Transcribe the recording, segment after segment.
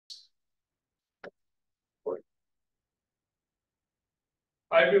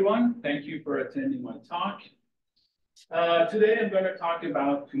Hi, everyone. Thank you for attending my talk. Today, I'm going to talk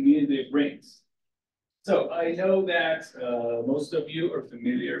about commutative rings. So I know that most of you are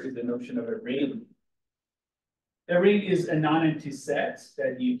familiar with the notion of a ring. A ring is a non-empty set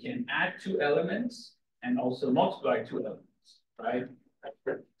that you can add two elements and also multiply two elements, right?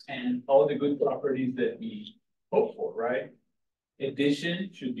 And all the good properties that we hope for, right? Addition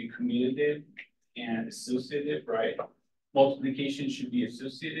should be commutative and associative, right? Multiplication should be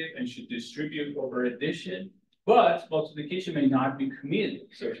associative and should distribute over addition, but multiplication may not be commutative.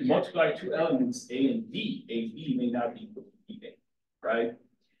 So if you multiply two elements, A and B may not be equal to BA, right?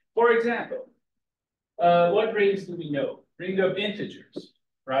 For example, what rings do we know? Ring of integers,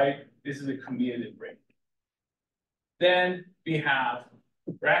 right? This is a commutative ring. Then we have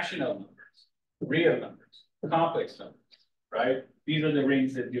rational numbers, real numbers, complex numbers, right? These are the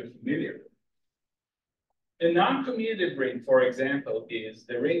rings that you're familiar with. A non-commutative ring, for example, is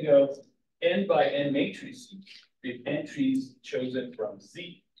the ring of n by n matrices with entries chosen from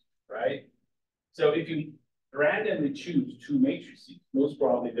Z, right? So if you randomly choose two matrices, most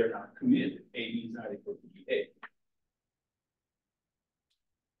probably they're not commutative. AB is not equal to BA.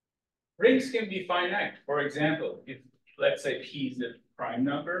 Rings can be finite. For example, if let's say P is a prime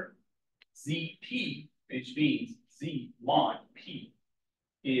number, ZP, which means Z mod P,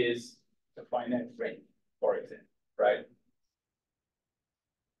 is a finite ring, for example, right?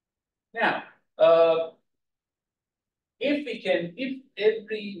 Now, if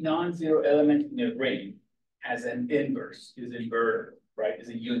every non-zero element in a ring has an inverse, is invertible, right, is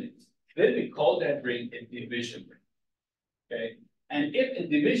a unit, then we call that ring a division ring, okay? And if a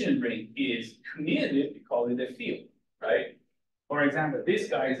division ring is commutative, we call it a field, right? For example, this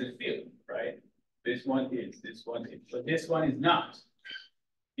guy is a field, right? This one is, but this one is not.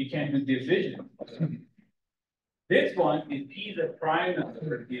 You can't do division. This one, if P is a prime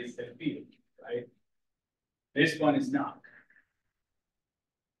number, is a field, right? This one is not.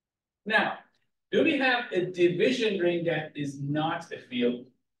 Now, do we have a division ring that is not a field?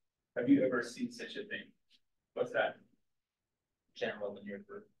 Have you ever seen such a thing? What's that? General linear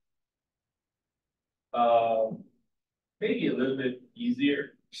group. Maybe a little bit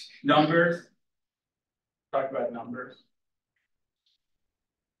easier. Numbers. Talk about numbers.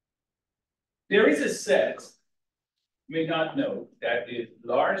 There is a set, you may not know, that is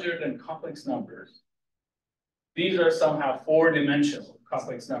larger than complex numbers. These are somehow four-dimensional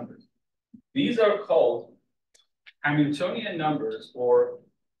complex numbers. These are called Hamiltonian numbers or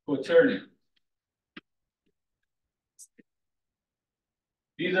quaternions.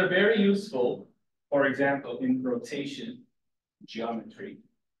 These are very useful, for example, in rotation geometry.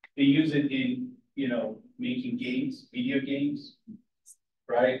 They use it in, making games, video games,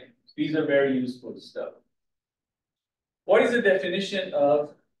 right? These are very useful stuff. What is the definition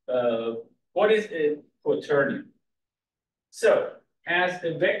of, what is a quaternion? So, as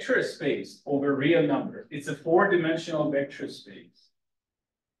a vector space over real numbers, it's a four-dimensional vector space.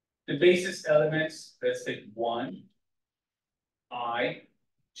 The basis elements, let's say 1, I,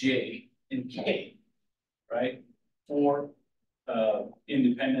 J, and K, right? Four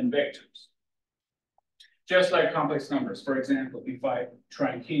independent vectors. Just like complex numbers. For example, if I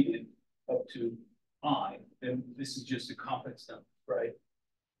truncate it up to I, then this is just a complex number, right?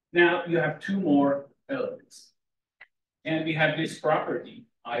 Now you have two more elements. And we have this property,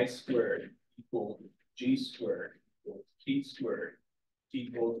 I squared equal J squared equal K squared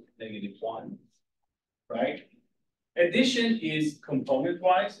equal -1, right? Addition is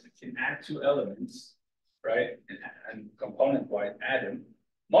component-wise. It can add two elements, right? And component-wise, add them.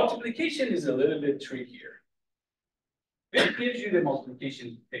 Multiplication is a little bit trickier. This gives you the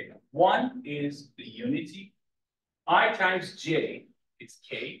multiplication table. 1 is the unity. I times J is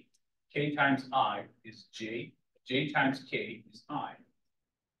K. K times I is J. J times K is I.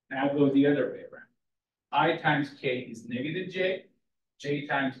 Now go the other way around. I times K is -J. J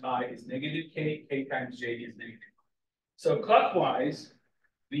times I is -K. K times J is -I. So clockwise,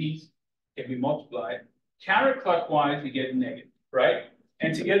 these can be multiplied. Counterclockwise, we get negative, right?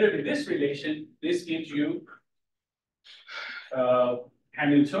 And together with this relation, this gives you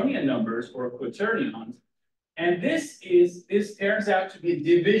Hamiltonian numbers or quaternions. And this turns out to be a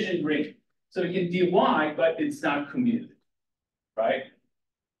division ring. So you can divide, but it's not commutative, right?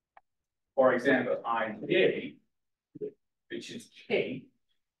 For example, Ij, which is K,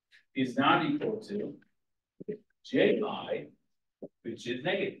 is not equal to Ji, which is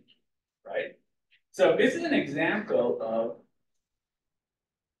negative, right? So this is an example of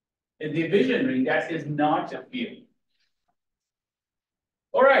a division ring that is not a field.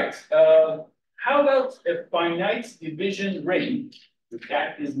 All right, how about a finite division ring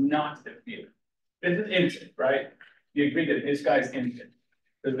That is not the field. This is infinite, right? You agree that this guy is infinite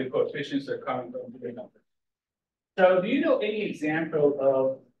because the coefficients are coming from the number. So do you know any example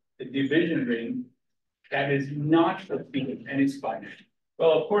of a division ring that is not a field and it's finite?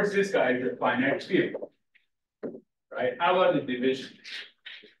 Well, of course, this guy is a finite field, right? How about the division?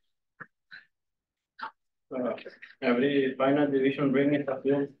 Every finite division ring is a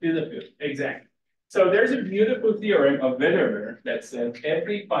field. Is a field, exactly. So there's a beautiful theorem of Wetterler that says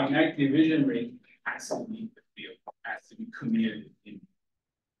every finite division ring has to be a field, has to be commutative.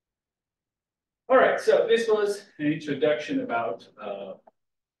 All right, so this was an introduction about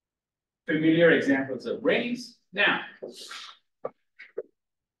familiar examples of rings. Now,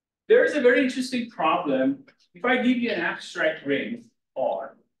 there's a very interesting problem. If I give you an abstract ring,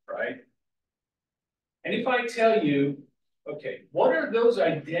 R, right? And if I tell you, okay, what are those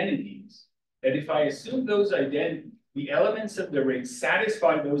identities that if I assume those identities, the elements of the ring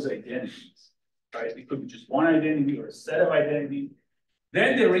satisfy those identities, right? It could be just one identity or a set of identities,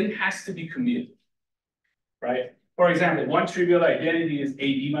 then the ring has to be commutative, right? For example, one trivial identity is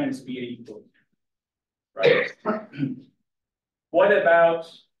AB minus BA equals, right? What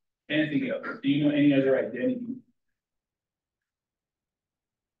about anything else? Do you know any other identity?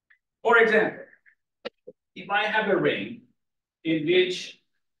 For example, if I have a ring in which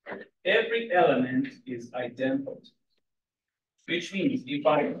every element is idempotent, which means if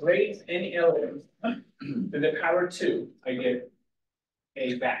I raise any element to the power 2, I get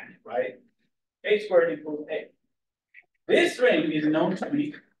A back, right? A squared equals A. This ring is known to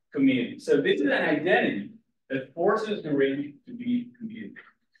be commutative. So this is an identity that forces the ring to be commutative.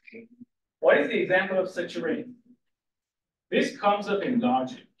 What is the example of such a ring? This comes up in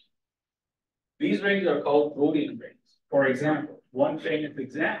logic. These rings are called Boolean rings. For example, one famous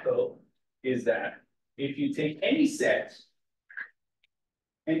example is that if you take any set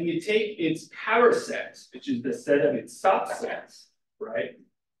and you take its power set, which is the set of its subsets, right?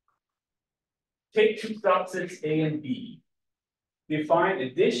 Take two subsets A and B, define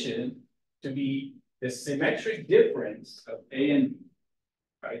addition to be the symmetric difference of A and B,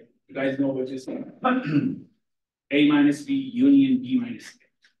 right? You guys know what this is. A minus B union B minus A.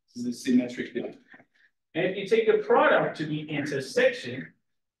 This is a symmetric difference. And if you take the product to be intersection,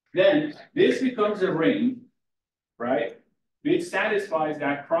 then this becomes a ring, right? Which satisfies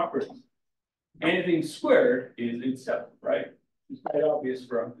that property. Anything squared is itself, right? It's quite obvious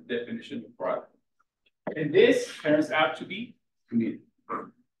from the definition of product. And this turns out to be commutative.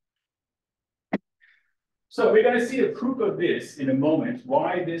 So we're going to see a proof of this in a moment,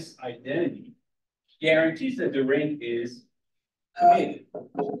 why this identity guarantees that the ring is commutative.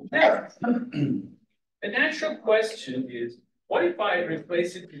 Now, the natural question is, what if I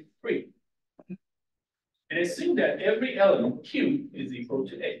replace it with 3? And assume that every element Q is equal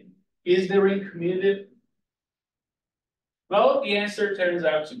to A. Is the ring commutative? Well, the answer turns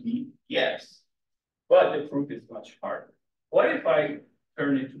out to be yes, but the proof is much harder. What if I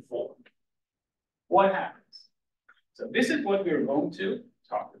turn it to 4? What happens? So this is what we're going to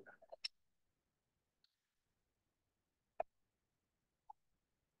talk about.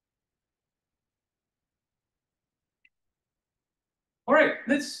 All right,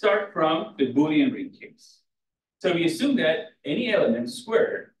 let's start from the Boolean ring case. So we assume that any element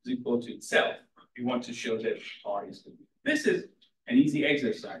squared is equal to itself. We want to show that R is commutative. This is an easy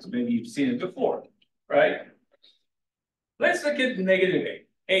exercise. Maybe you've seen it before, right? Let's look at negative A.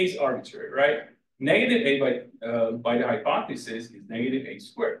 A is arbitrary, right? Negative A by the hypothesis is negative A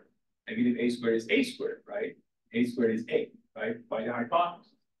squared. Negative A squared is A squared, right? A squared is A, right? By the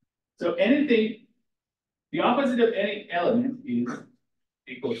hypothesis. So anything, the opposite of any element is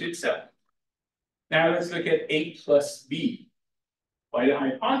equal to itself. Now let's look at A plus B. By the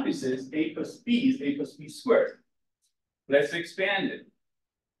hypothesis, A plus B is A plus B squared. Let's expand it.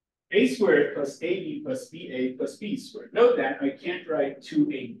 A squared plus AB plus BA plus B squared. Note that I can't write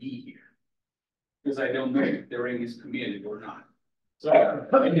 2AB here because I don't know if the ring is commutative or not. So I'm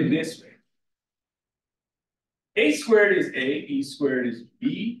putting it this way. A squared is A, B squared is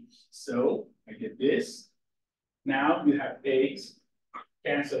B. So I get this. Now we have A's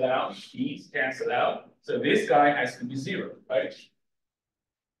cancel out, B's cancel out. So this guy has to be 0, right?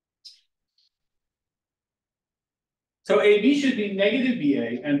 So AB should be negative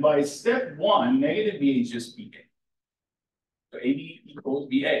BA, and by step 1, negative BA is just BA. So AB equals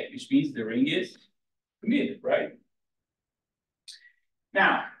BA, which means the ring is commutative, right?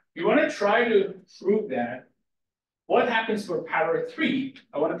 Now, you want to try to prove that. What happens for power 3?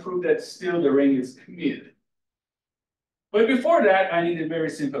 I want to prove that still the ring is commutative. But before that, I need a very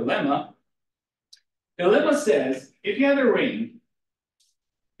simple lemma. The lemma says, if you have a ring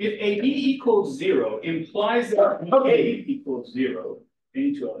If AB equals 0 implies that A equals 0,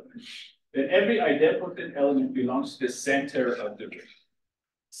 any two elements, then every idempotent element belongs to the center of the ring.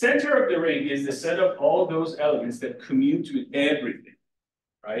 Center of the ring is the set of all those elements that commute with everything,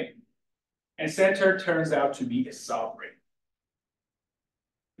 right? And center turns out to be a subring.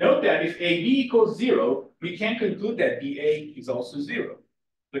 Note that if AB equals 0, we can conclude that BA is also 0.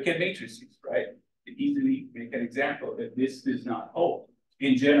 Look at matrices, right? You can easily make an example that this does not hold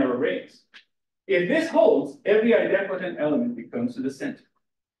in general rings. If this holds, every idempotent element becomes to the center.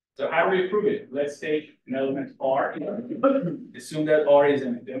 So how do we prove it? Let's take an element R. Assume that R is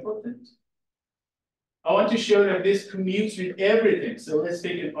an idempotent. I want to show that this commutes with everything. So let's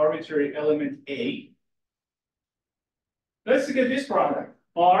take an arbitrary element A. Let's look at this product.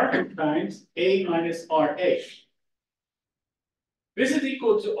 R times A minus RA. This is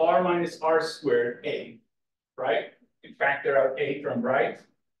equal to R minus R squared A, right? You factor out A from right,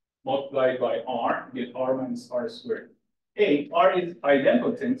 multiply by R, get R minus R squared. R is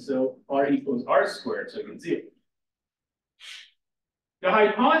idempotent, so R equals R squared, so you get 0. The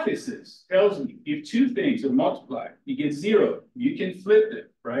hypothesis tells me if two things are multiplied, you get 0. You can flip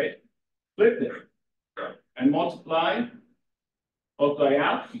it, right? Flip it. And multiply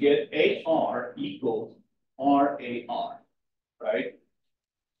out, you get AR equals RAR, right?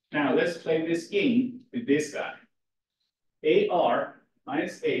 Now let's play this game with this guy. AR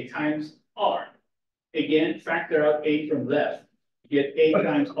minus A times R. Again, factor out A from left. You get A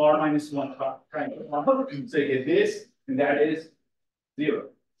times R minus 1 times R. So you get this, and that is 0.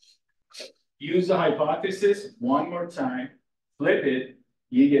 Use the hypothesis one more time. Flip it,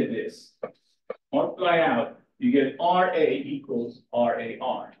 you get this. Multiply out, you get RA equals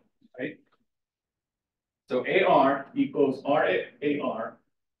RAR, right? So AR equals RAR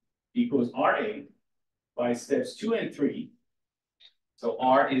equals RA by steps 2 and 3. So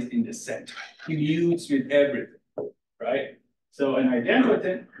R is in the center, commutes with everything, right? So an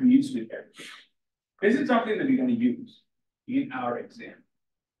idempotent commutes with everything. This is something that we're going to use in our exam.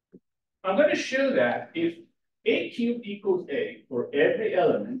 I'm going to show that if A cubed equals A for every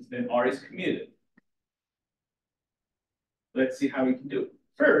element, then R is commutative. Let's see how we can do it.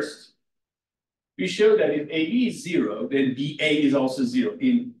 First, we show that if AB is 0, then BA is also 0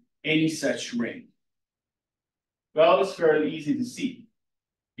 in any such ring. Well, it's fairly easy to see.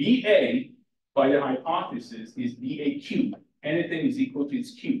 BA, by the hypothesis, is BA cubed. Anything is equal to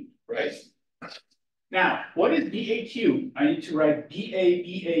its cube, right? Now, what is BA cubed? I need to write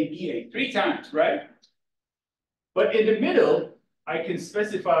BA 3 times, right? But in the middle, I can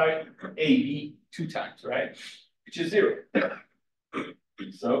specify AB 2 times, right? Which is 0.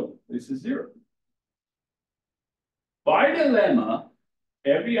 So this is 0. By the lemma,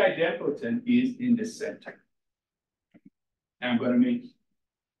 every idempotent is in the center. Now I'm going to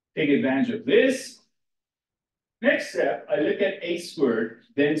take advantage of this. Next step, I look at A squared,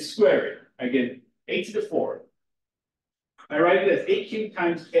 then square it. I get A to the 4. I write it as A cubed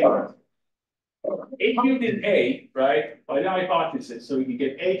times A. A cubed is A, right? By the hypothesis. So you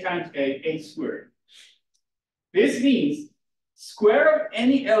get A times A squared. This means square of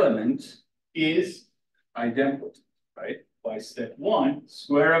any element is idempotent, right? By step 1,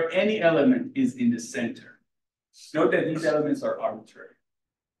 square of any element is in the center. Note that these elements are arbitrary.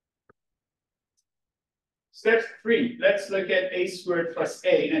 Step 3, let's look at A squared plus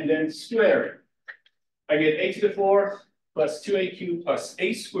A and then square it. I get A to the 4 plus 2A cubed plus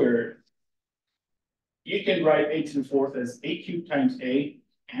A squared. You can write A to the 4th as A cubed times A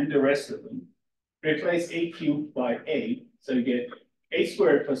and the rest of them. Replace A cubed by A, so you get A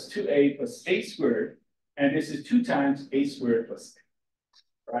squared plus 2A plus A squared, and this is 2 times A squared plus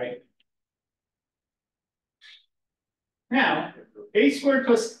A, right? Now, A squared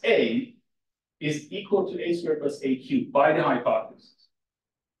plus A is equal to A squared plus A cubed by the hypothesis.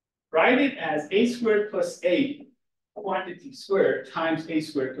 Write it as A squared plus A quantity squared times A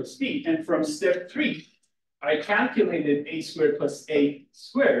squared plus B, and from step 3, I calculated A squared plus A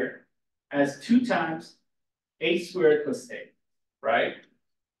squared as 2 times A squared plus A, right?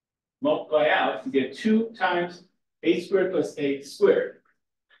 Multiply out to get 2 times A squared plus A squared.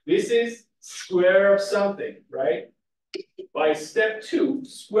 This is square of something, right? By step 2,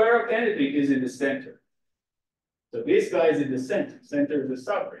 square of anything is in the center. So this guy is in the center. Center is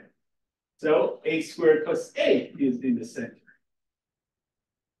the subring. So A squared plus A is in the center.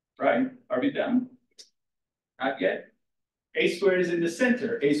 Right? Are we done? Not yet. A squared is in the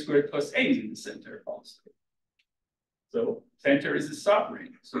center. A squared plus A is in the center also. So center is the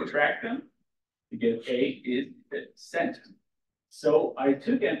subring. Subtract them. You get A is the center. So I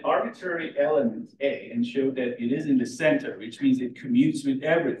took an arbitrary element A and showed that it is in the center, which means it commutes with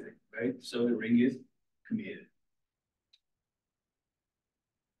everything, right? So the ring is commutative.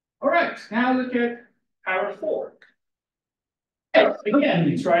 All right, now look at power 4. Again,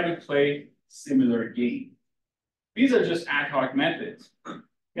 we try to play similar game. These are just ad hoc methods.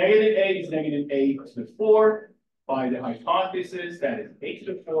 Negative A is negative A to the 4 by the hypothesis that is A to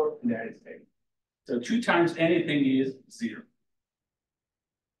the 4, and that is A. So 2 times anything is 0.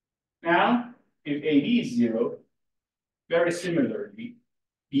 Now, if AB is 0, very similarly,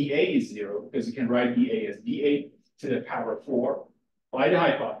 BA is 0, because you can write BA as BA to the power 4 by the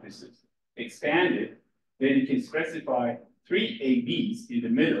hypothesis. Expand it, then you can specify 3 ABs in the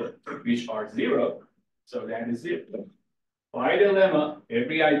middle, which are 0, so that is 0. By the lemma,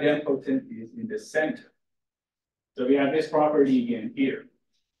 every idempotent is in the center. So we have this property again here.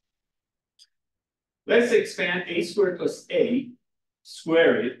 Let's expand A squared plus A,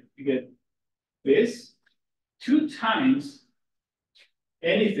 square it, you get this. 2 times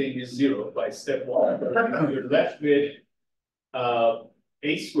anything is 0 by step 1. You're left with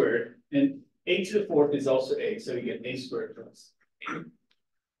A squared, and A to the 4th is also A, so you get A squared plus A.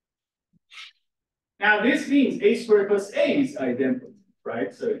 Now this means A squared plus A is idempotent,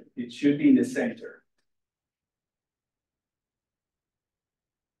 right? So it should be in the center.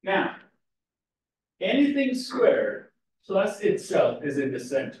 Now, anything squared plus itself is in the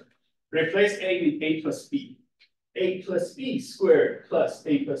center. Replace A with A plus B. A plus B squared plus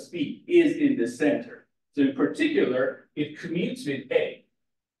A plus B is in the center. So in particular, it commutes with A.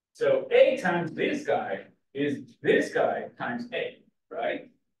 So A times this guy is this guy times A, right?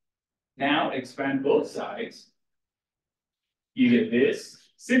 Now expand both sides. You get this.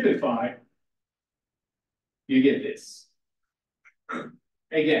 Simplify. You get this.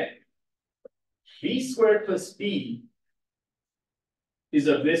 Again, B squared plus B is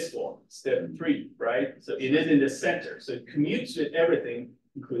of this form, step 3, right? So it is in the center. So it commutes with everything,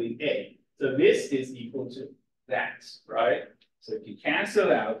 including A. So this is equal to that, right? So if you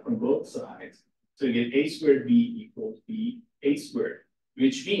cancel out from both sides, so you get A squared B equals B A squared,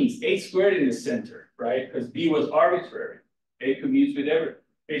 which means A squared in the center, right? Because B was arbitrary. A commutes with everything.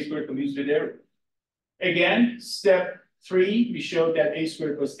 A squared commutes with everything. Again, step 3, we showed that A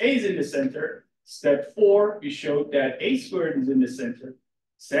squared plus A is in the center. Step 4, we showed that A squared is in the center.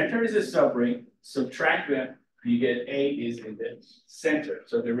 Center is a subring. Subtract them, you get A is in the center.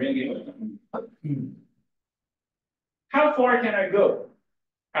 So the ring is. How far can I go?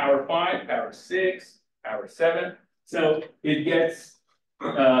 Power 5, power 6, power 7. So it gets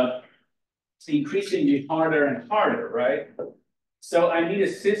increasingly harder and harder, right? So I need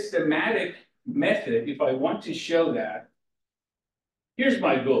a systematic method if I want to show that. Here's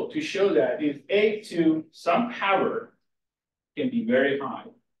my goal, to show that if A to some power can be very high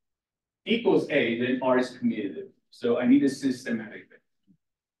equals A, then R is commutative. So I need a systematic method.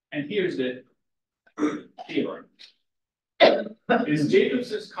 And here's the theorem. It's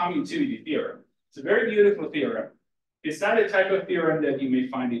Jacobson's commutativity theorem. It's a very beautiful theorem. It's not a type of theorem that you may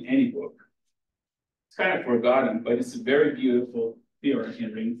find in any book. It's kind of forgotten, but it's a very beautiful theorem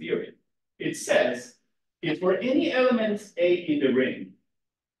in ring theory. It says, if for any elements A in the ring,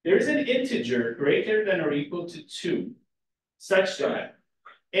 there is an integer greater than or equal to 2, such that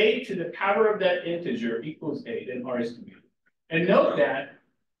A to the power of that integer equals A, then R is commutative. And note that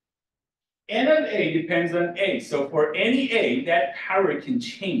N of A depends on A. So for any A, that power can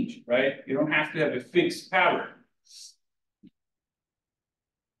change, right? You don't have to have a fixed power.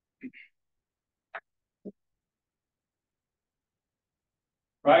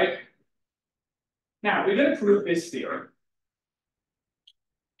 Right? Now, we're going to prove this theorem.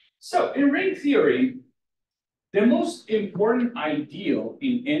 So in ring theory, the most important ideal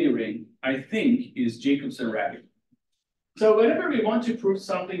in any ring, I think, is Jacobson radical. So whenever we want to prove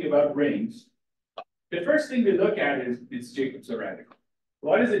something about rings, the first thing we look at is Jacobson radical.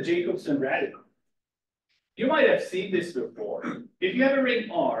 What is a Jacobson radical? You might have seen this before. If you have a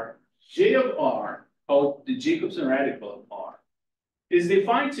ring R, J of R, called the Jacobson radical of R, is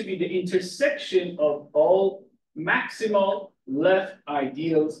defined to be the intersection of all maximal left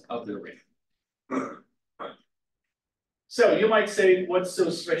ideals of the ring. So you might say, what's so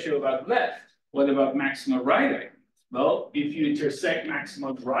special about left? What about maximal right ideals? Well, if you intersect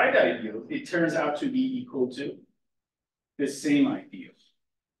maximal right ideals, it turns out to be equal to the same ideal,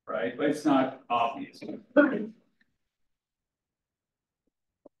 right? But it's not obvious.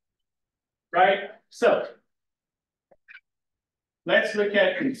 Right? So let's look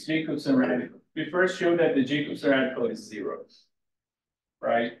at the Jacobson radical. We first show that the Jacobson radical is 0,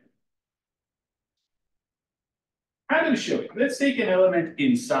 right? How do we show it? Let's take an element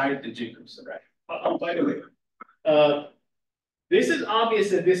inside the Jacobson radical. By the way, this is obvious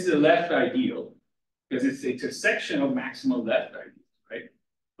that this is a left ideal because it's the intersection of maximal left ideals, right?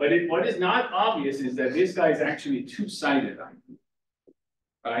 But what is not obvious is that this guy is actually a two-sided ideal,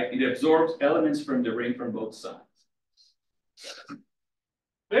 right? It absorbs elements from the ring from both sides.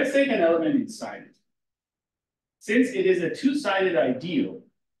 Let's take an element inside it. Since it is a two-sided ideal,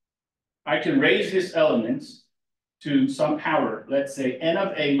 I can raise this element to some power, let's say n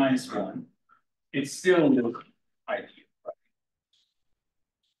of a minus 1. It's still an ideal.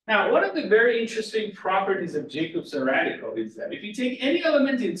 Now, one of the very interesting properties of Jacobson radical is that if you take any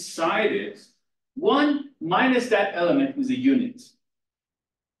element inside it, 1 minus that element is a unit,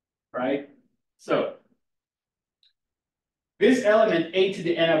 right? So this element a to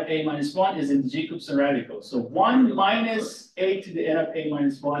the n of a minus 1 is in the Jacobson radical. So 1 minus a to the n of a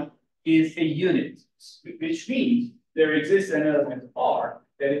minus 1 is a unit, which means there exists an element r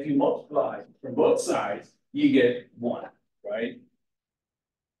that if you multiply from both sides, you get 1, right?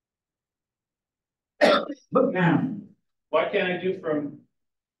 But now, what can I do from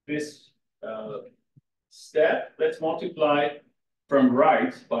this step? Let's multiply from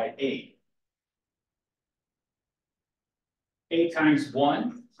right by a. A times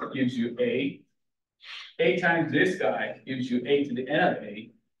 1 gives you a. A times this guy gives you a to the n of a.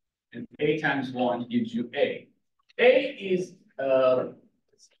 And a times 1 gives you a. A is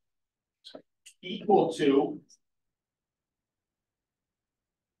equal to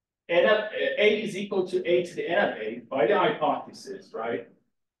n of a is equal to a to the n of a by the hypothesis, right?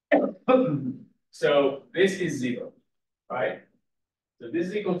 So this is 0, right? So this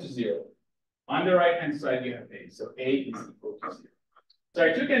is equal to 0. On the right-hand side, you have a. So a is equal to 0. So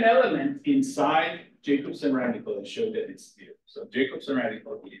I took an element inside Jacobson radical and showed that it's 0. So Jacobson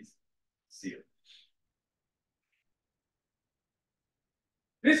radical is 0.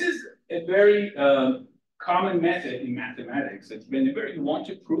 This is a very common method in mathematics. It's whenever you want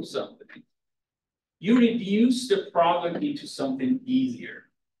to prove something, you reduce the problem into something easier,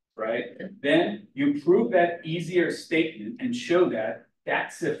 right? Then you prove that easier statement and show that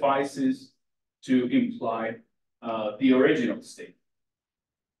that suffices to imply the original statement.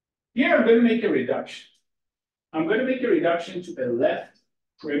 Here I'm going to make a reduction. I'm going to make a reduction to a left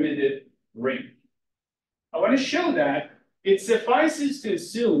primitive ring. I want to show that it suffices to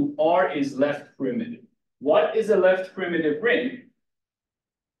assume R is left primitive. What is a left primitive ring?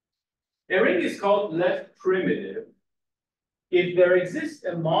 A ring is called left primitive if there exists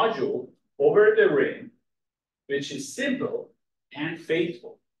a module over the ring which is simple and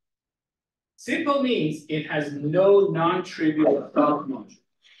faithful. Simple means it has no non-trivial submodules.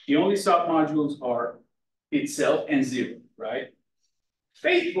 The only submodules are itself and 0, right?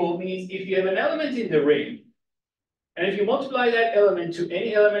 Faithful means if you have an element in the ring, and if you multiply that element to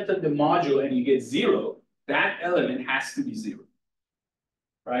any element of the module and you get 0, that element has to be 0,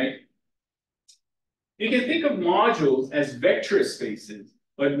 right? You can think of modules as vector spaces,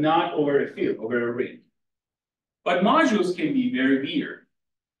 but not over a field, over a ring. But modules can be very weird.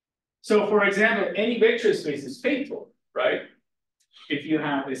 So for example, any vector space is faithful, right? If you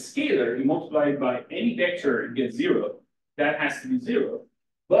have a scalar, you multiply it by any vector and get 0, that has to be 0.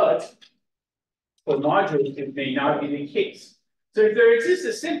 But for modules, it may not be the case. So if there exists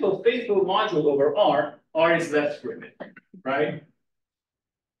a simple faithful module over R, R is left primitive, right?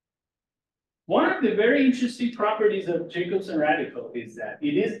 One of the very interesting properties of Jacobson radical is that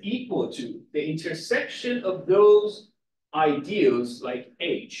it is equal to the intersection of those ideals like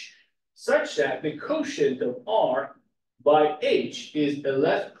H, such that the quotient of R by H is a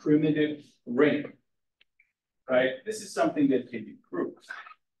left primitive ring, right? This is something that can be proved.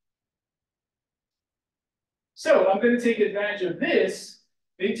 So I'm going to take advantage of this,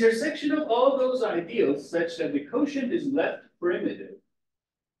 the intersection of all those ideals such that the quotient is left primitive,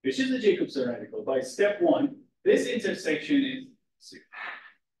 which is the Jacobson radical. By step 1, this intersection is 0.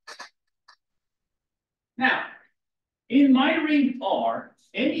 Now, in my ring R,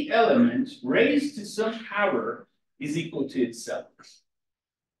 any element raised to some power is equal to itself.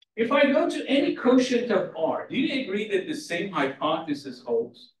 If I go to any quotient of R, do you agree that the same hypothesis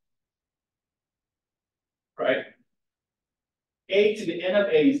holds? Right? A to the n of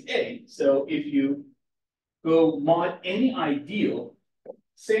a is a. So if you go mod any ideal,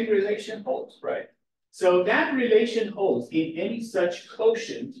 same relation holds, right? So that relation holds in any such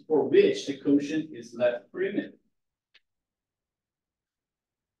quotient for which the quotient is left primitive.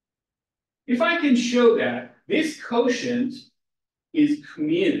 If I can show that this quotient is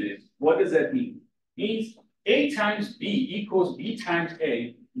commutative, what does that mean? It means A times B equals B times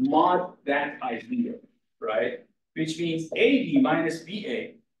A mod that ideal, right? which means AB minus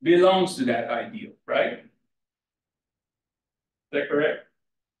BA belongs to that ideal, right? Is that correct?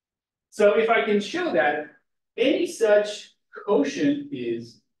 So if I can show that any such quotient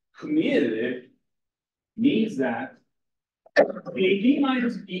is commutative, means that AB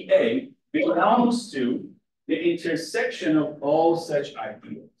minus BA belongs to the intersection of all such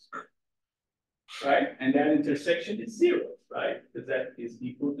ideals, right? And that intersection is zero, right? Because that is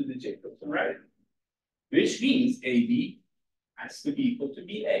equal to the Jacobson radius, which means AB has to be equal to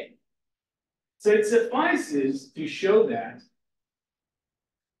BA. So it suffices to show that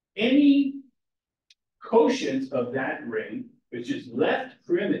any quotient of that ring, which is left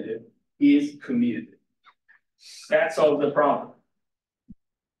primitive, is commutative. That solves the problem.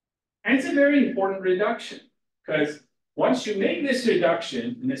 And it's a very important reduction, because once you make this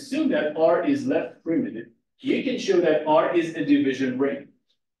reduction and assume that R is left primitive, you can show that R is a division ring,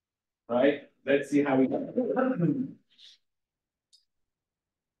 right? Let's see how we do.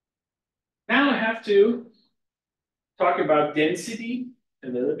 Now I have to talk about density a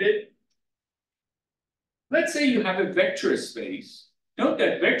little bit. Let's say you have a vector space. Note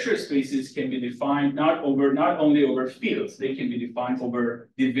that vector spaces can be defined not only over fields, they can be defined over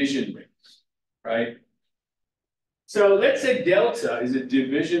division rings, right? So let's say delta is a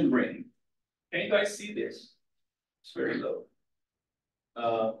division ring. Can you guys see this? It's very low.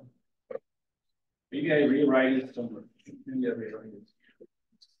 Maybe I rewrite it somewhere. Maybe I rewrite it.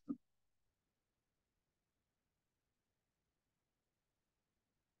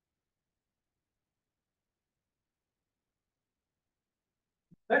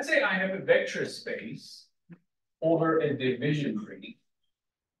 Let's say I have a vector space over a division ring.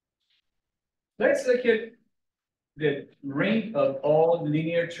 Let's look at the ring of all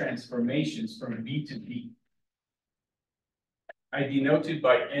linear transformations from B to B. I denote it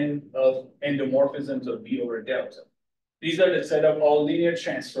by n of endomorphisms of B over delta. These are the set of all linear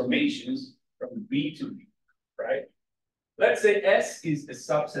transformations from B to B, right? Let's say S is a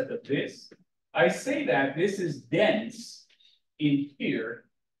subset of this. I say that this is dense in here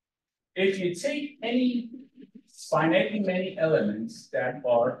if you take any finitely many elements that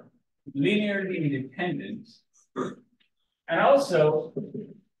are linearly independent, and also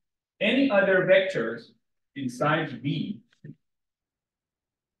any other vectors inside B,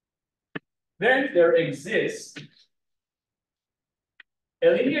 then there exists a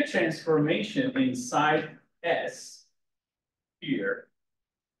linear transformation inside S here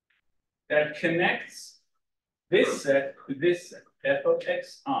that connects this set to this set, f of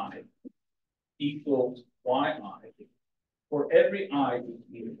xi equals yi for every I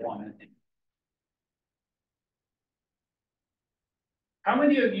between 1 and n. How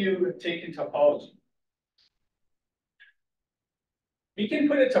many of you have taken topology? We can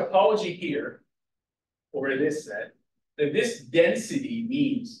put a topology here over this set, that this density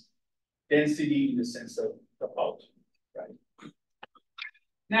means density in the sense of topology, right?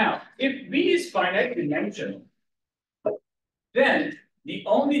 Now, if B is finite dimensional, then the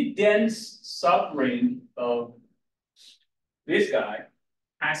only dense subring of this guy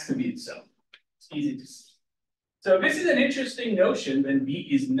has to be itself. It's easy to see. So this is an interesting notion when B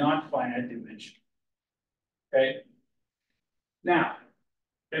is not finite dimensional. Okay. Now,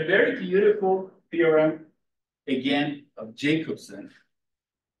 a very beautiful theorem, again, of Jacobson,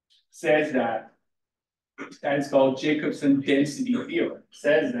 says that is called Jacobson density theorem,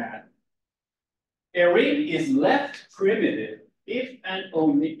 says that a ring is left primitive if and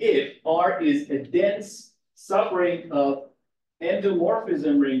only if R is a dense subring of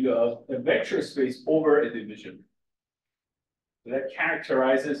endomorphism ring of a vector space over a division. That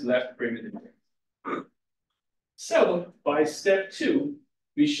characterizes left primitive ring. So by step 2,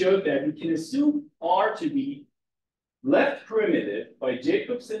 we showed that we can assume R to be left primitive by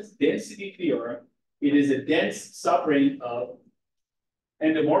Jacobson's density theorem. It is a dense subring of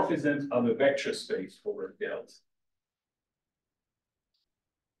endomorphisms of a vector space over delta.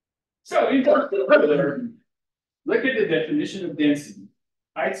 So in particular, look at the definition of density.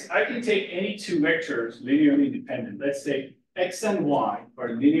 I can take any two vectors linearly dependent. Let's say x and y are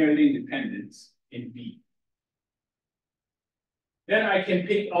linearly independent in B. Then I can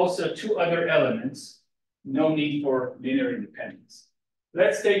pick also two other elements, no need for linear independence.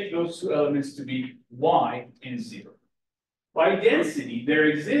 Let's take those two elements to be y and 0. By density, there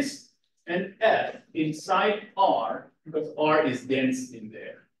exists an f inside R, because R is dense in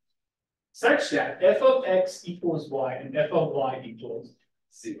there, such that f of x equals y and f of y equals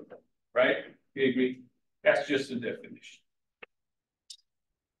 0, right? We agree? That's just the definition.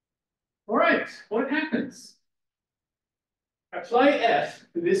 All right, what happens? Apply f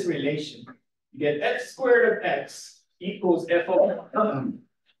to this relation. You get f squared of x equals f of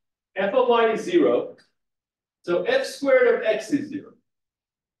y is 0. So f squared of x is 0.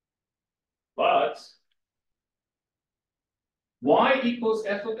 But y equals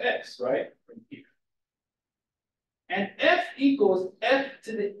f of x, right? From here. And f equals f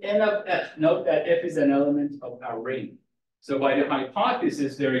to the n of f. Note that f is an element of our ring. So by the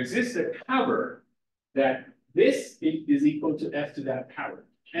hypothesis, there exists a power that this is equal to f to that power.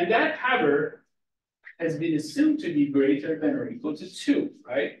 And that power has been assumed to be greater than or equal to 2,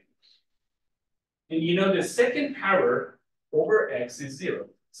 right? And you know the second power over x is 0.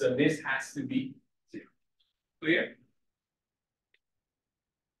 So this has to be 0. Clear?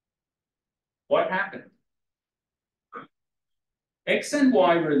 What happened? X and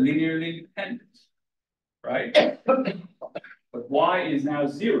y were linearly dependent, right? But y is now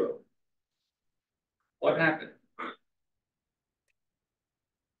 0. What happened?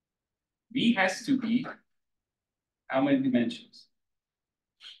 V has to be how many dimensions?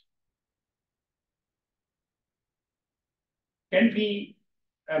 Can V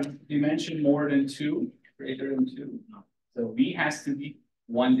dimension more than 2, greater than 2? No. So V has to be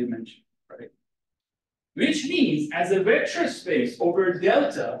 1 dimension, right? Which means as a vector space over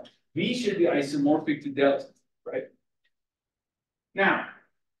delta, V should be isomorphic to delta, right? Now,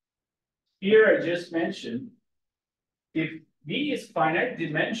 here I just mentioned, if V is finite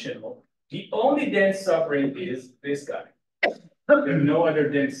dimensional, the only dense subring is this guy. There are no other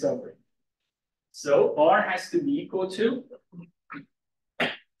dense subring. So R has to be equal to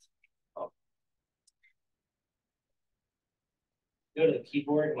go to the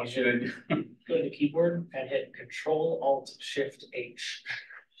keyboard. What should I do? Go to the keyboard and hit Control Alt Shift H.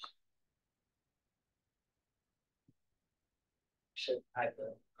 Should hide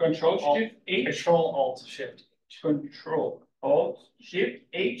the Control Shift H. Control Alt Shift H. Control Alt Shift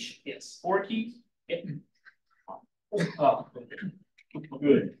H. Yes. 4 keys. Oh,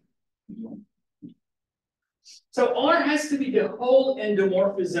 good. So R has to be the whole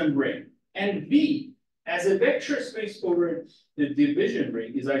endomorphism ring, and V as a vector space over the division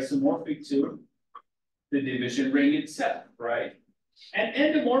ring is isomorphic to the division ring itself, right? And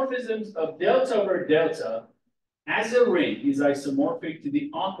endomorphisms of delta over delta as a ring is isomorphic to the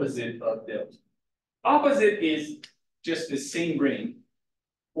opposite of delta. Opposite is just the same ring.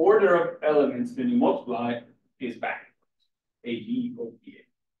 Order of elements when you multiply is backwards. AB equals BA.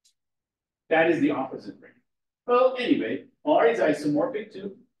 That is the opposite ring. Well, anyway, R is isomorphic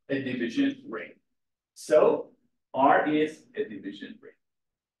to a division ring. So R is a division ring.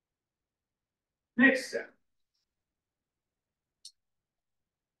 Next step.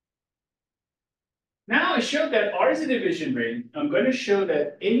 Now I showed that R is a division ring. I'm going to show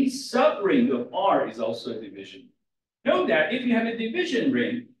that any subring of R is also a division. Note that if you have a division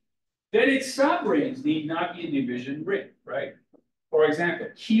ring, then its subrings need not be a division ring, right? For example,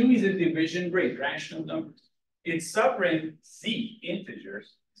 Q is a division ring, rational numbers. Its subring Z,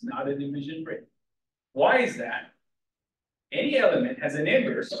 integers, is not a division ring. Why is that? Any element has an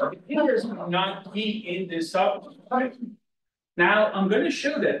inverse, so the inverse will not be in this subring. Now, I'm going to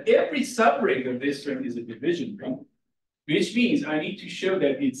show that every subring of this ring is a division ring, which means I need to show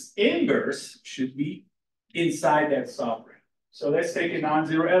that its inverse should be inside that subring. So let's take a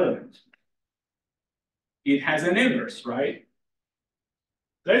non-zero element. It has an inverse, right?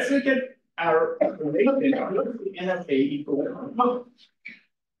 Let's look at our relation N of A equal 1.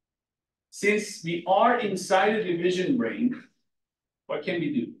 Since we are inside a division ring, what can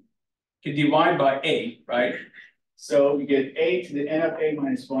we do? We can divide by A, right? So we get A to the N of A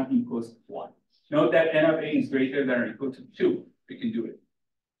minus 1 equals 1. Note that N of A is greater than or equal to 2. We can do it.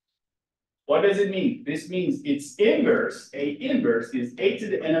 What does it mean? This means its inverse, A inverse, is A to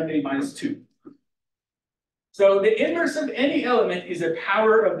the N of A minus 2. So the inverse of any element is a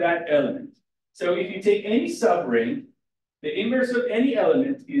power of that element. So if you take any subring, the inverse of any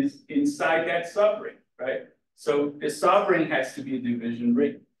element is inside that subring, right? So the subring has to be a division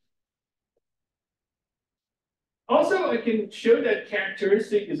ring. Also, I can show that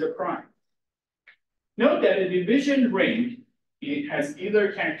characteristic is a prime. Note that a division ring, it has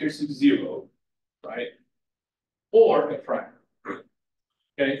either characteristic 0, right? Or a prime,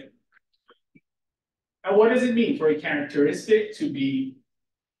 okay? And what does it mean for a characteristic to be,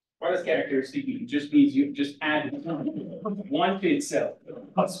 what does characteristic mean? It just means you just add 1 to itself,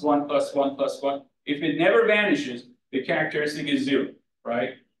 plus 1, plus 1, plus 1. If it never vanishes, the characteristic is 0,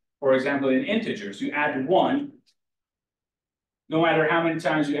 right? For example, in integers, you add 1, no matter how many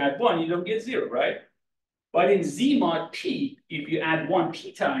times you add 1, you don't get 0, right? But in Z mod P, if you add 1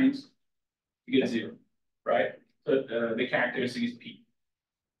 P times, you get 0, right? So the characteristic is P.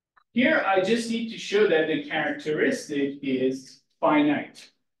 Here, I just need to show that the characteristic is finite.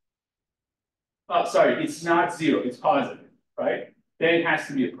 Oh, sorry, it's not zero, it's positive, right? Then it has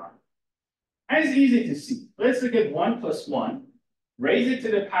to be a prime. And it's easy to see. Let's look at 1 plus 1, raise it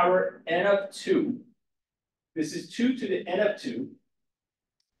to the power n of 2. This is 2 to the n of 2.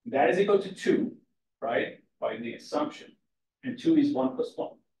 That is equal to 2, right? By the assumption. And 2 is 1 plus 1.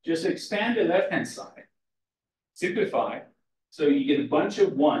 Just expand the left-hand side. Simplify. So you get a bunch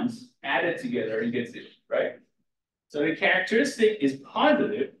of ones added together and get 0, right? So the characteristic is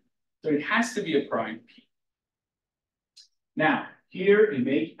positive, so it has to be a prime P. Now, here we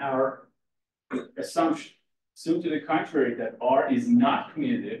make our assumption. Assume to the contrary that R is not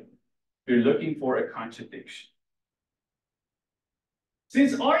commutative. We're looking for a contradiction.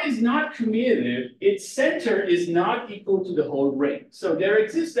 Since R is not commutative, its center is not equal to the whole ring. So there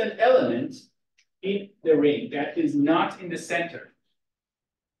exists an element in the ring that is not in the center.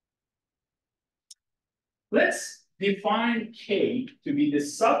 Let's define K to be the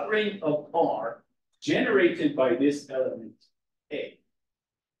subring of R generated by this element A.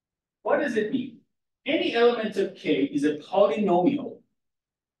 What does it mean? Any element of K is a polynomial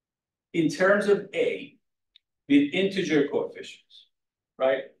in terms of A with integer coefficients,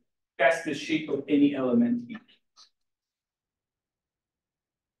 right? That's the shape of any element E.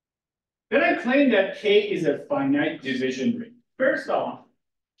 Then I claim that K is a finite division ring. First off,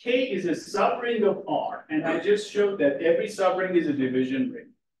 K is a subring of R, and I just showed that every subring is a division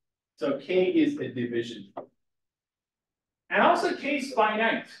ring. So K is a division ring. And also K is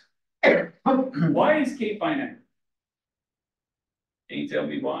finite. Why is K finite? Can you tell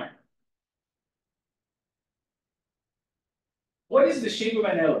me why? What is the shape of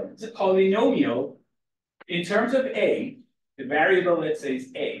an element? It's a polynomial in terms of A. The variable, let's say,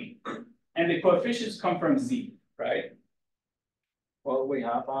 is A, and the coefficients come from Z, right? Well, we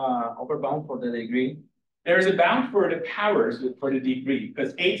have a upper bound for the degree. There is a bound for the powers for the degree,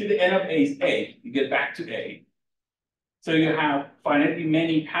 because A to the n of A is A. You get back to A. So you have finitely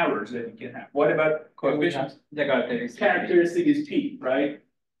many powers that you can have. What about coefficients? The characteristic. Characteristic is P, right?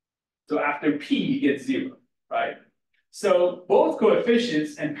 So after P, you get 0, right? So both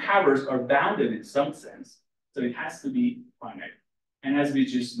coefficients and powers are bounded in some sense. So it has to be finite. And as we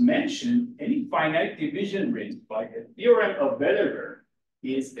just mentioned, any finite division ring by a theorem of Wetterberg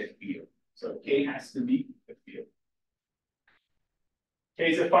is a field. So K has to be a field.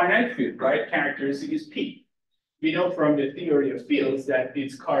 K is a finite field, right? Characteristic is P. We know from the theory of fields that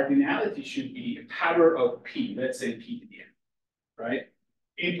its cardinality should be a power of P, let's say P to the n, right?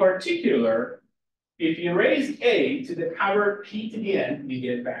 In particular, if you raise A to the power P to the n, you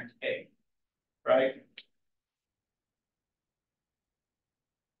get back A, right?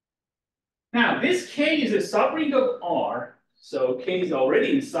 Now, this K is a subring of R, so K is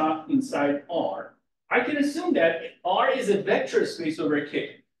already inside R. I can assume that R is a vector space over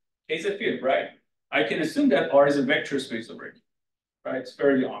K. K is a field, right? I can assume that R is a vector space over K, right? It's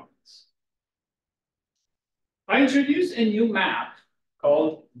fairly obvious. I introduce a new map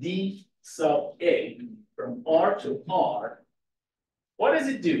called D sub A from R to R. What does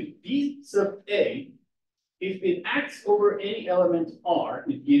it do? D sub A, if it acts over any element R,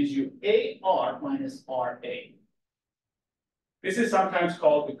 it gives you AR minus RA. This is sometimes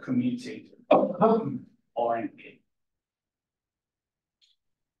called the commutative, R and A.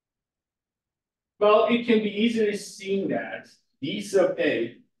 Well, it can be easily seen that D sub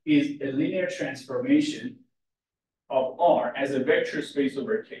A is a linear transformation of R as a vector space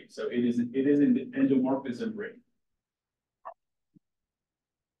over K. So it is in the endomorphism ring.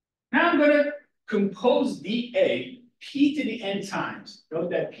 Now I'm going to compose dA P to the n times.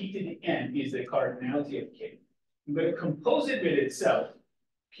 Note that P to the n is the cardinality of K. I'm going to compose it with itself,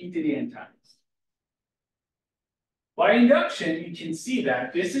 P to the n times. By induction, you can see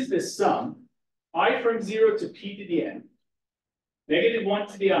that this is the sum, I from 0 to P to the n, -1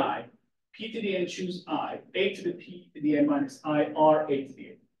 to the I, P to the n choose I, A to the P to the n minus I, R, A to the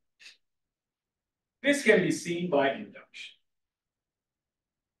n. This can be seen by induction.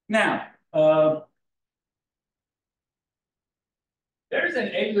 Now, there is an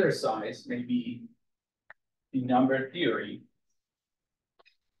exercise, maybe in number theory.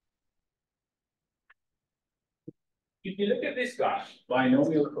 If you look at this guy,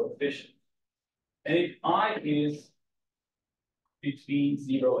 binomial coefficient, and if I is between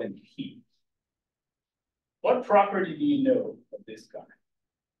 0 and P, what property do you know of this guy?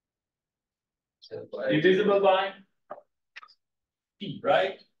 Divisible by P,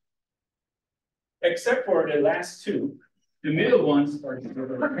 right? Except for the last two, the middle ones are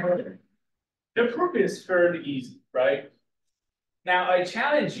divisible by P. The proof is fairly easy, right? Now I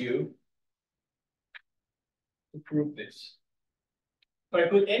challenge you to prove this. If I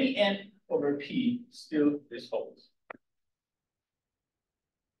put any n over p, still this holds.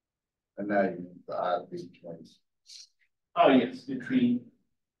 And now you need to add these points. Oh, yes, between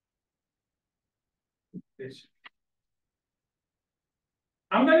this.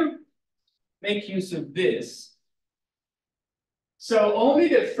 I'm going to make use of this. So only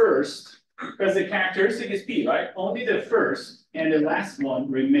the first, because the characteristic is p, right? Only the first and the last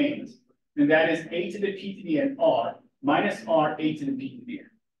one remains. And that is a to the p to the n r minus r a to the p to the n.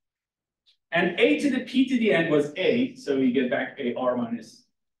 And a to the p to the n was a, so we get back a r minus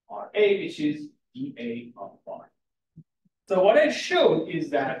r a, which is dA of r. So what I showed is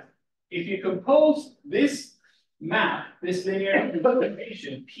that if you compose this map, this linear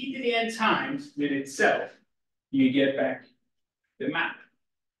transformation, p to the n times with itself, you get back the map.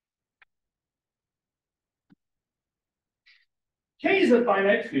 K is a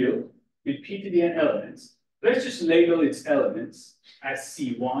finite field with p to the n elements. Let's just label its elements as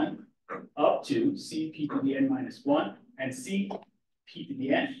C1 up to Cp to the n minus 1 and Cp to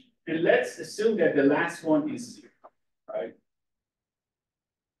the n. And let's assume that the last one is 0, right?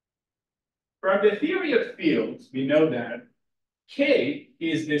 From the theory of fields, we know that K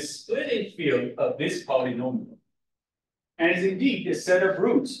is the splitting field of this polynomial, and is indeed the set of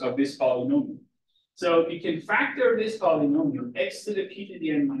roots of this polynomial. So we can factor this polynomial x to the p to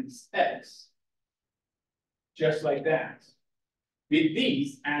the n minus x, just like that, with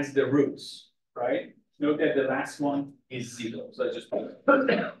these as the roots, right? Note that the last one is 0, so I just put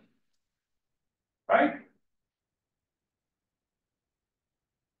it. Right?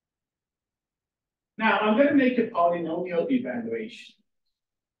 Now I'm going to make a polynomial evaluation.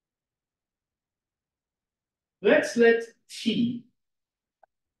 Let's let T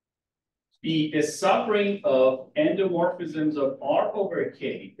be a subring of endomorphisms of R over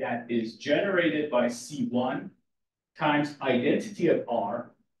K that is generated by C1 times identity of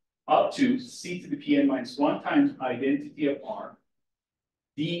R up to C to the Pn minus 1 times identity of R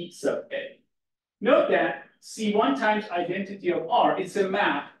D sub A. Note that C1 times identity of R, it's a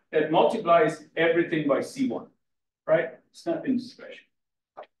map that multiplies everything by C1, right? It's nothing special.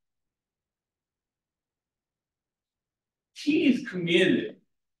 T is commutative.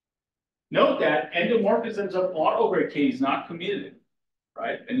 Note that endomorphisms of R over K is not commutative,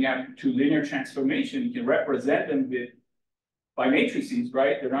 right? And you have two linear transformation, you can represent them with by matrices,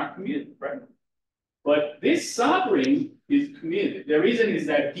 right? They're not commutative, right? But this subring is commutative. The reason is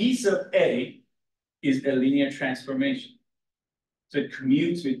that D sub A is a linear transformation. So it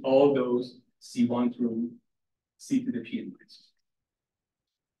commutes with all those C1 through C to the Pn minus.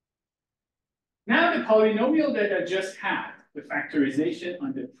 Now the polynomial that I just had, the factorization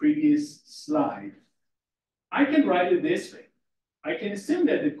on the previous slide, I can write it this way. I can assume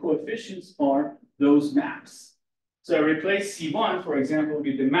that the coefficients are those maps. So I replace C1, for example,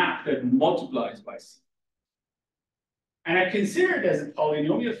 with the map that multiplies by C. And I consider it as a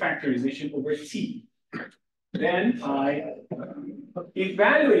polynomial factorization over T. Then I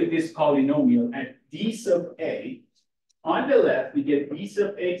evaluate this polynomial at D sub A. On the left, we get D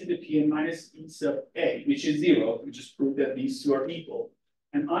sub A to the Pn minus E sub A, which is 0. We just prove that these two are equal.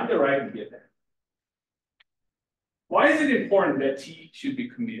 And on the right, we get that. Why is it important that T should be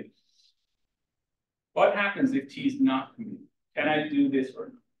commutative? What happens if T is not commutative? Can I do this or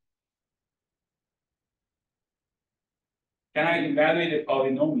not? Can I evaluate a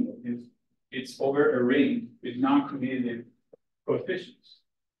polynomial if it's over a ring with non-commutative coefficients?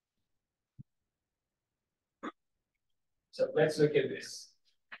 So let's look at this.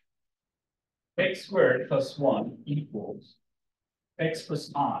 X squared plus 1 equals x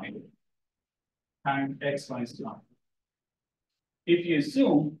plus I times x minus I. If you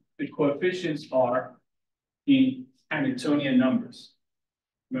assume the coefficients are in Hamiltonian numbers,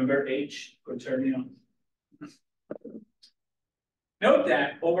 remember H, quaternion. Note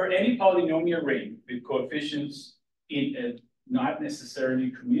that over any polynomial ring with coefficients in a not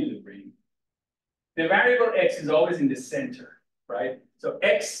necessarily commutative ring, the variable x is always in the center, right? So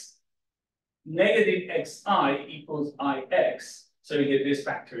x negative xi equals ix, so you get this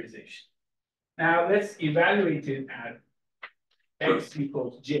factorization. Now let's evaluate it at x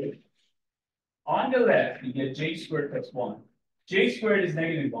equals j. On the left, you get j squared plus 1. J squared is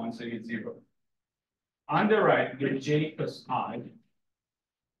negative 1, so you get 0. On the right, you get j plus I,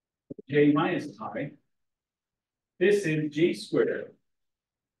 j minus I. This is j squared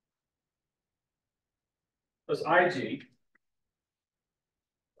plus ij,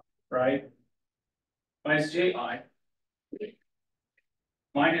 right? Minus ji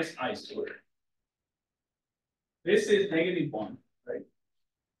minus I squared. This is negative 1.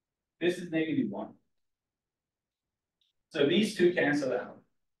 This is -1. So these two cancel out.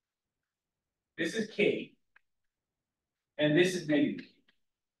 This is k, and this is -k.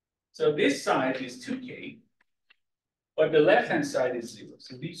 So this side is 2k, but the left-hand side is 0.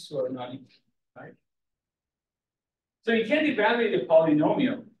 So these two are not equal, right? So you can't evaluate the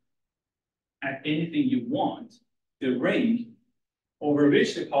polynomial at anything you want. The ring over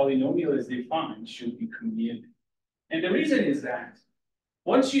which the polynomial is defined should be commutative. And the reason is that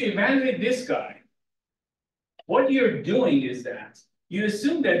once you evaluate this guy, what you're doing is that you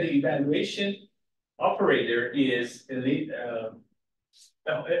assume that the evaluation operator is a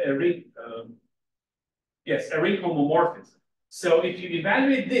ring homomorphism. So if you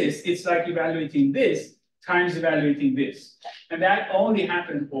evaluate this, it's like evaluating this times evaluating this. And that only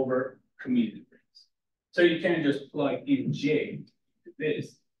happens over commutative rings. So you can't just plug in J to this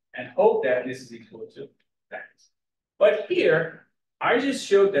and hope that this is equal to that. But here, I just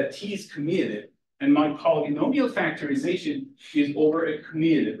showed that T is commutative, and my polynomial factorization is over a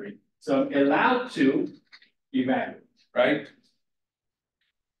commutative ring. So I'm allowed to evaluate, right?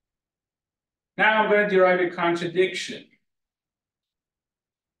 Now I'm going to derive a contradiction.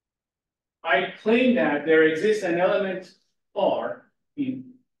 I claim that there exists an element R in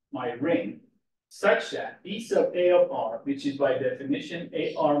my ring such that B sub A of R, which is by definition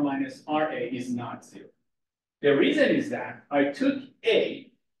AR minus RA, is not 0. The reason is that I took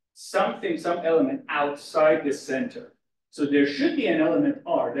A, some element outside the center. So there should be an element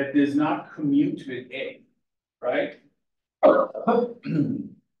R that does not commute with A, right?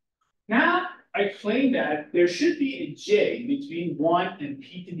 Now I claim that there should be a J between 1 and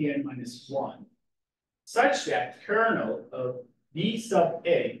P to the n minus 1, such that kernel of B sub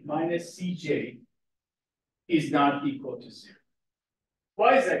A minus Cj is not equal to 0.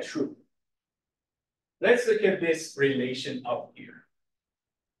 Why is that true? Let's look at this relation up here.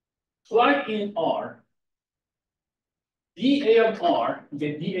 Plug in R, dA of R, you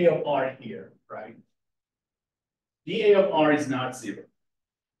get dA of R here, right? dA of R is not 0.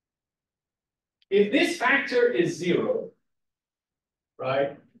 If this factor is 0,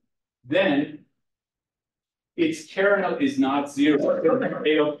 right, then its kernel is not 0.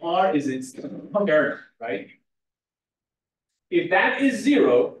 dA of R is its kernel, right? If that is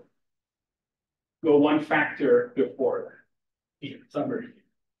 0, go one factor before that, here, somewhere here.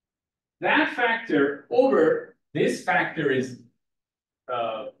 That factor over this factor is,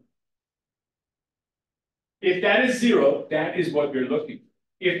 if that is 0, that is what we're looking for.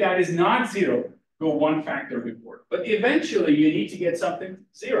 If that is not 0, go one factor before. But eventually you need to get something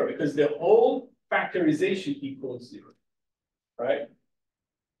 0 because the whole factorization equals 0, right?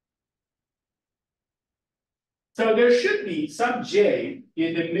 So there should be some J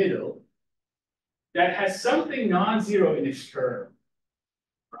in the middle that has something non-zero in its kernel,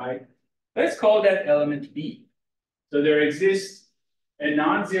 right? Let's call that element B. So there exists a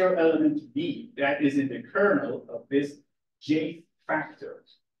non-zero element B that is in the kernel of this J factor.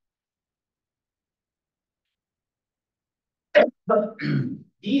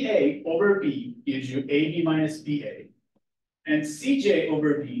 dA over B gives you AB minus BA, and CJ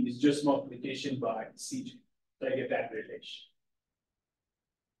over B is just multiplication by CJ. So I get that relation.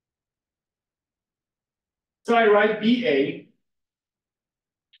 So I write BA,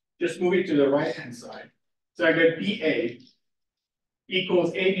 just move it to the right-hand side. So I get BA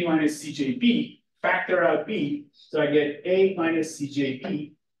equals AB minus CJB, factor out B, so I get A minus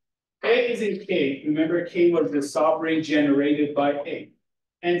CJB. A is in K, remember K was the subring generated by A.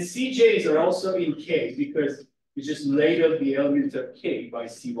 And CJs are also in K because we just labeled the element of K by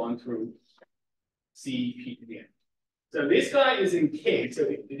C1 through Cp to the n. So this guy is in K, so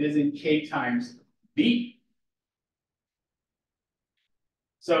it is in K times B.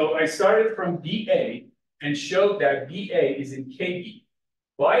 So I started from BA and showed that BA is in KB.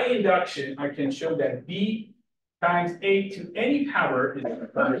 By induction, I can show that B times A to any power is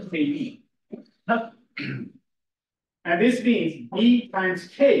KB. And this means B times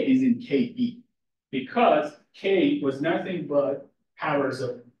K is in KB because K was nothing but powers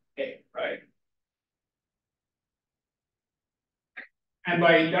of A, right? And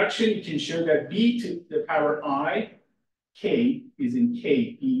by induction, you can show that B to the power I, K is in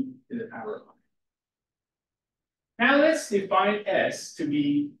KB to the power I. Now let's define S to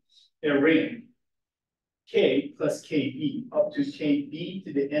be a ring, K plus KB up to KB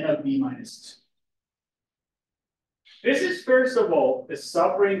to the n of B minus 2. This is first of all the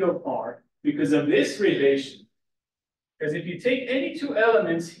subring of R because of this relation. Because if you take any two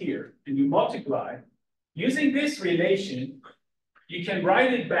elements here and you multiply, using this relation, you can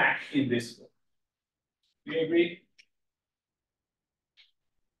write it back in this form. Do you agree?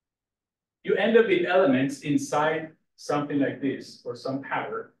 you end up with elements inside something like this or some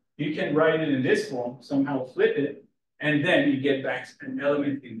power. You can write it in this form, somehow flip it, and then you get back an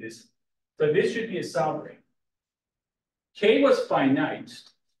element in this. So this should be a subring. K was finite,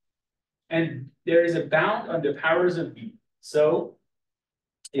 and there is a bound on the powers of B. So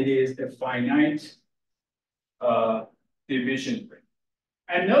it is a finite division ring.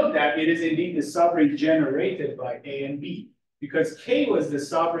 And note that it is indeed the subring generated by A and B, because K was the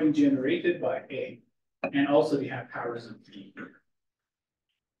subring generated by A, and also we have powers of B.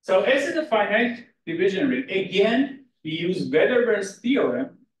 So S is a finite division ring. Again, we use Wedderburn's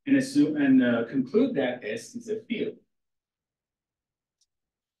theorem and assume and conclude that S is a field.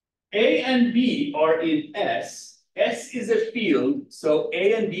 A and B are in S. S is a field, so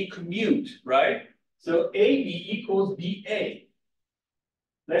A and B commute, right? So AB equals BA.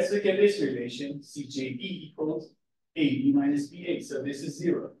 Let's look at this relation. CJB equals AB minus BA. So this is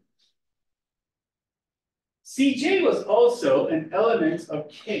 0. CJ was also an element of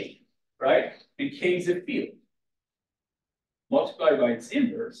K, right? And K is a field. Multiply by its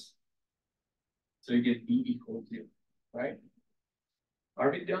inverse. So you get B equals 0, right?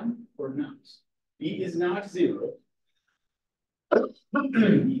 Are we done or not? B is not 0.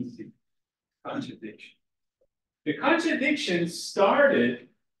 Easy. Contradiction. The contradiction started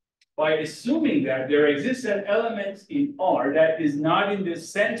by assuming that there exists an element in R that is not in the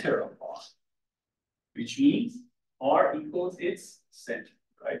center of R, which means R equals its center,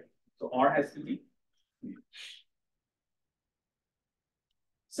 right? So R has to be.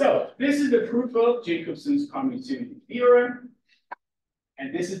 So this is the proof of Jacobson's commutativity theorem.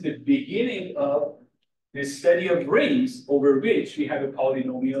 And this is the beginning of the study of rings over which we have a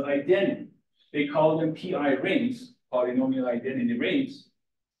polynomial identity. They call them PI rings, polynomial identity rings.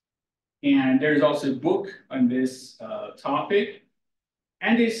 And there's also a book on this topic.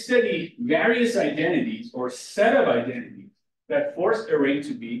 And they study various identities or set of identities that force a ring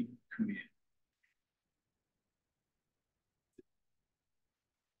to be commutative.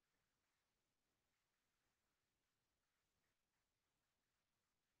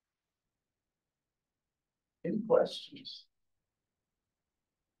 Any questions?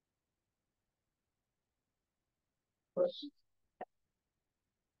 Questions?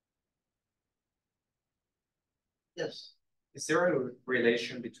 Yes. Is there a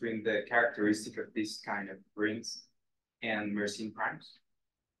relation between the characteristic of this kind of rings and Mersenne primes?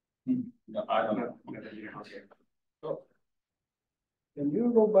 No, I don't know. Okay. So, can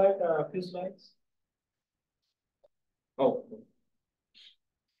you go back a few slides? Oh.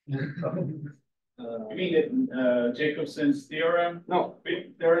 You mean Jacobson's theorem? No.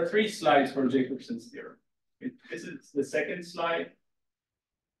 There are 3 slides for Jacobson's theorem. This is the second slide.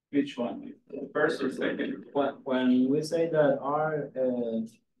 Which one? The first or second? When we say that R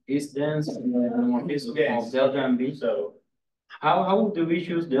is dense in the homomorphism of delta and B, So, how do we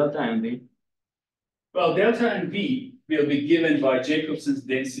choose delta and B? well, delta and B will be given by Jacobson's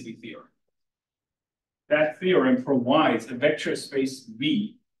density theorem. That theorem provides a vector space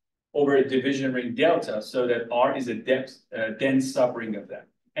V over a division ring delta so that R is a dense subring of that.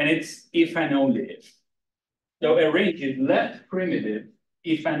 And it's if and only if. So a ring is left primitive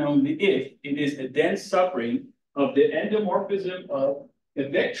if and only if it is a dense subring of the endomorphism of a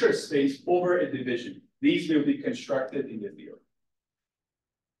vector space over a division. These will be constructed in the theorem.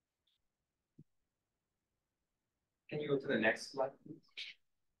 Can you go to the next slide, please?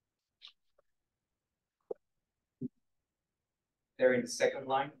 There in the second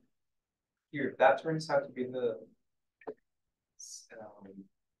line. Here, that turns out to be the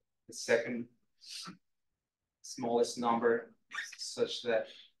second smallest number, such that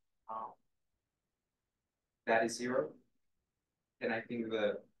that is 0. And I think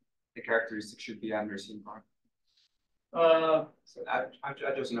the characteristic should be a Mersenne prime. So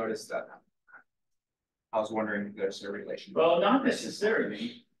I just noticed that. I was wondering if there's a relation. Well, not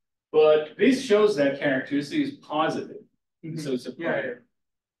necessarily, but this shows that characteristic is positive. So it's a prime.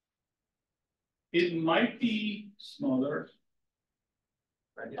 It might be smaller.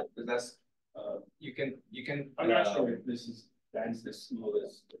 Right, yeah, because that's you can. I'm not sure if that's the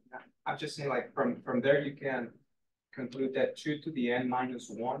smallest. I'm just saying, like from there you can conclude that 2 to the n minus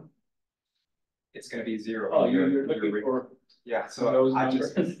 1. It's going to be 0. Oh, you're looking for. Yeah, so those I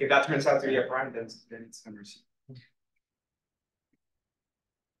numbers. just, if that turns out to be a prime, then it's a Mersenne.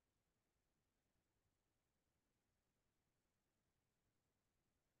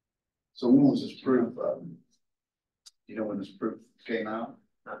 So when was this proof? You know when this proof came out?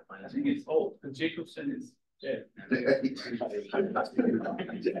 I think it's old, but Jacobson is dead.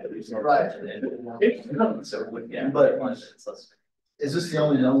 Right. It's, yeah. But Is this the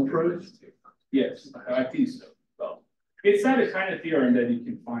only known proof? Yes, I think so. Well, it's not a kind of theorem that you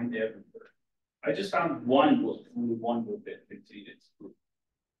can find everywhere. I just found one book, only one book that contained its proof.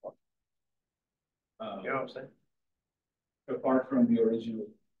 You know what I'm saying? Apart from the original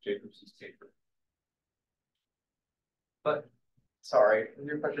Jacobson's paper. But, sorry,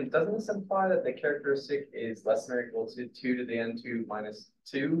 your question, doesn't this imply that the characteristic is less than or equal to 2 to the n2 minus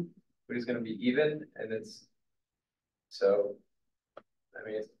 2, which is gonna be even, and it's, so, I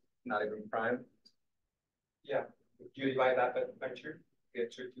mean, it's not even prime? Yeah, you divide that by two,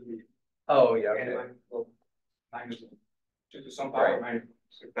 get 2 to the Oh, yeah, n okay, minus 2 to some power Right. minus,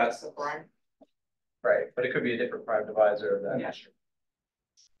 so that's the prime. right, but it could be a different prime divisor of that. Yeah, sure.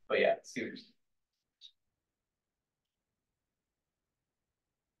 But yeah, see what you're saying.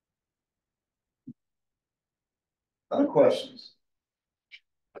 Other questions?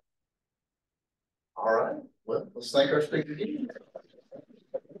 All right, well, let's thank our speaker.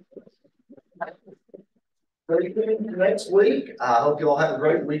 Next week, I hope you all have a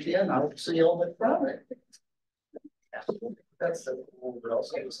great weekend. I hope to see you all next Friday. That's so cool, but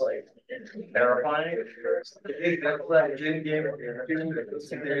also it's like terrifying. That Jim game,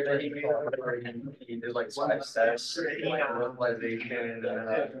 he did like 5 steps, localization, and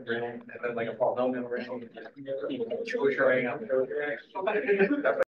then like a polynomial ring.